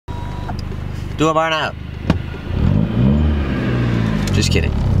Do a burnout. Just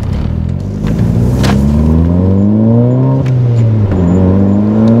kidding.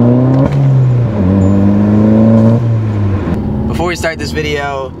 Before we start this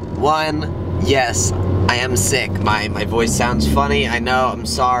video, one, yes, I am sick. My voice sounds funny. I know, I'm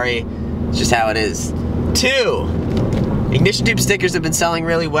sorry. It's just how it is. Two, IgnitionTube stickers have been selling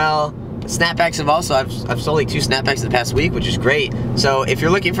really well. Snapbacks have also, I've sold like 2 snapbacks in the past week, which is great. So if you're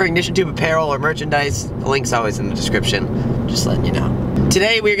looking for IgnitionTube apparel or merchandise, the link's always in the description. Just letting you know.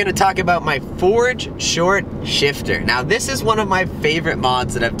 Today we're going to talk about my Forge short shifter. Now this is one of my favorite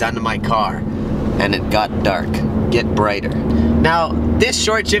mods that I've done to my car. And it got dark. Get brighter. Now this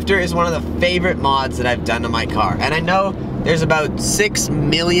short shifter is one of the favorite mods that I've done to my car. And I know there's about 6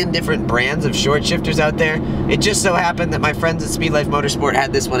 million different brands of short shifters out there. It just so happened that my friends at Speed Life Motorsport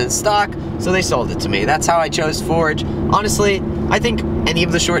had this one in stock, so they sold it to me. That's how I chose Forge. Honestly, I think any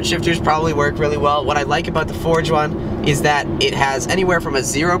of the short shifters probably work really well. What I like about the Forge one is that it has anywhere from a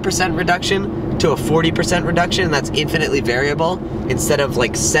 0% reduction to a 40% reduction, and that's infinitely variable instead of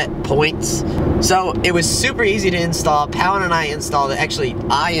like set points. So it was super easy to install. Powen and I installed it. Actually,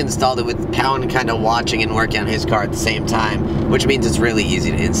 I installed it with Powen kind of watching and working on his car at the same time, which means it's really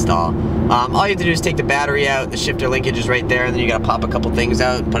easy to install. All you have to do is take the battery out, the shifter linkage is right there, and then you gotta pop a couple things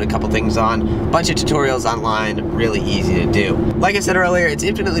out, put a couple things on. Bunch of tutorials online, really easy to do. Like I said earlier, it's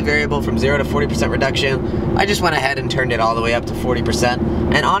infinitely variable from 0 to 40% reduction. I just went ahead and turned it all the way up to 40%.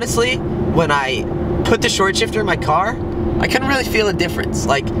 And honestly, when I put the short shifter in my car, I couldn't really feel a difference.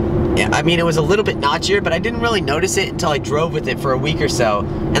 Like, I mean, it was a little bit notchier, but I didn't really notice it until I drove with it for a week or so.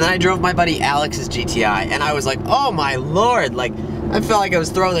 And then I drove my buddy Alex's GTI, and I was like, oh my lord, like, I felt like I was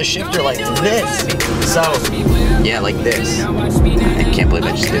throwing the shifter like this. So, yeah, like this. I can't believe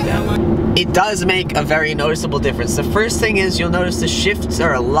I just did that. It does make a very noticeable difference. The first thing is you'll notice the shifts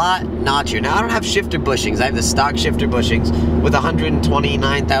are a lot notchier. Now, I don't have shifter bushings. I have the stock shifter bushings with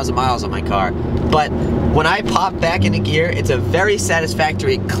 129,000 miles on my car. But when I pop back into gear, it's a very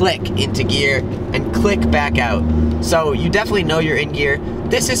satisfactory click into gear and click back out. So you definitely know you're in gear.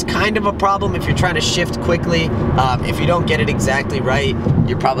 This is kind of a problem if you're trying to shift quickly. If you don't get it exactly right,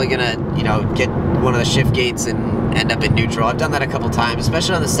 you're probably gonna, you know, get one of the shift gates and end up in neutral. I've done that a couple times,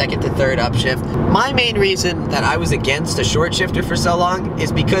 especially on the 2nd to 3rd upshift. My main reason that I was against a short shifter for so long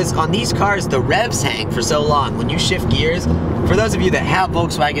is because on these cars, the revs hang for so long. When you shift gears, for those of you that have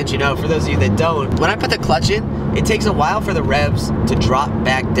Volkswagens, you know, for those of you that don't, when I put the clutch in, it takes a while for the revs to drop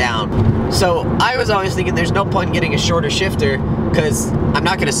back down. So I was always thinking there's no point in getting a shorter shifter because I'm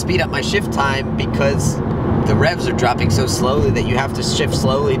not gonna speed up my shift time because the revs are dropping so slowly that you have to shift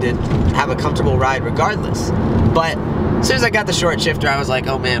slowly to have a comfortable ride regardless. But as soon as I got the short shifter, I was like,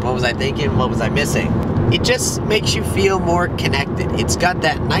 oh man, what was I thinking? What was I missing? It just makes you feel more connected. It's got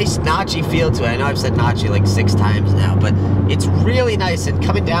that nice notchy feel to it. I know I've said notchy like 6 times now, but it's really nice. And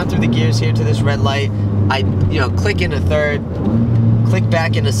coming down through the gears here to this red light, I, you know, click in a 3rd, click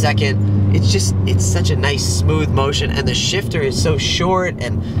back in a 2nd. It's just, it's such a nice smooth motion, and the shifter is so short,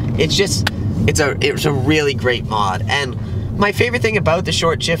 and it's just, it's a really great mod. And my favorite thing about the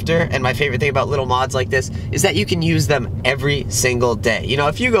short shifter and my favorite thing about little mods like this is that you can use them every single day. You know,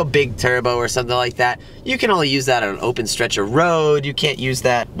 if you go big turbo or something like that, you can only use that on an open stretch of road. You can't use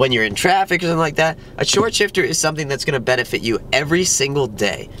that when you're in traffic or something like that. A short shifter is something that's going to benefit you every single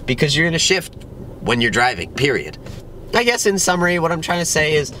day because you're going to shift when you're driving, period. I guess in summary, what I'm trying to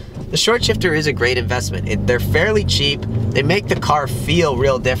say is the short shifter is a great investment. They're fairly cheap. They make the car feel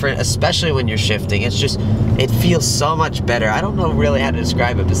real different, especially when you're shifting. It's just, it feels so much better. I don't know really how to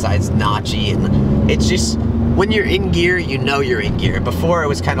describe it besides notchy. And it's just, when you're in gear, you know you're in gear. Before it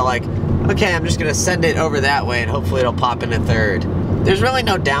was kind of like, okay, I'm just gonna send it over that way and hopefully it'll pop in a 3rd. There's really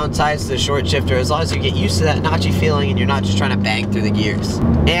no downsides to the short shifter as long as you get used to that notchy feeling and you're not just trying to bang through the gears.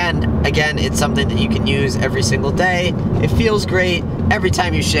 And again, it's something that you can use every single day. It feels great. Every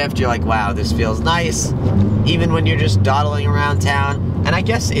time you shift, you're like, wow, this feels nice. Even when you're just dawdling around town. And I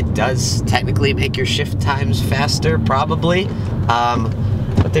guess it does technically make your shift times faster, probably.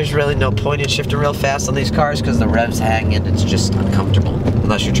 But there's really no point in shifting real fast on these cars because the revs hang and it's just uncomfortable.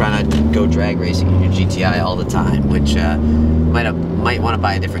 Unless you're trying to go drag racing in your GTI all the time, which might want to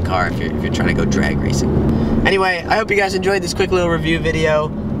buy a different car if you're trying to go drag racing. Anyway, I hope you guys enjoyed this quick little review video.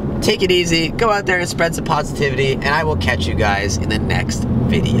 Take it easy, go out there and spread some positivity, and I will catch you guys in the next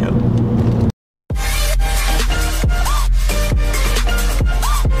video.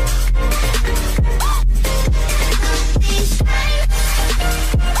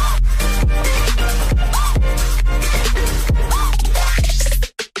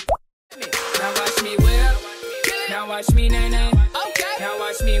 Now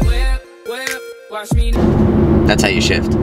watch me whip, whip. That's how you shift.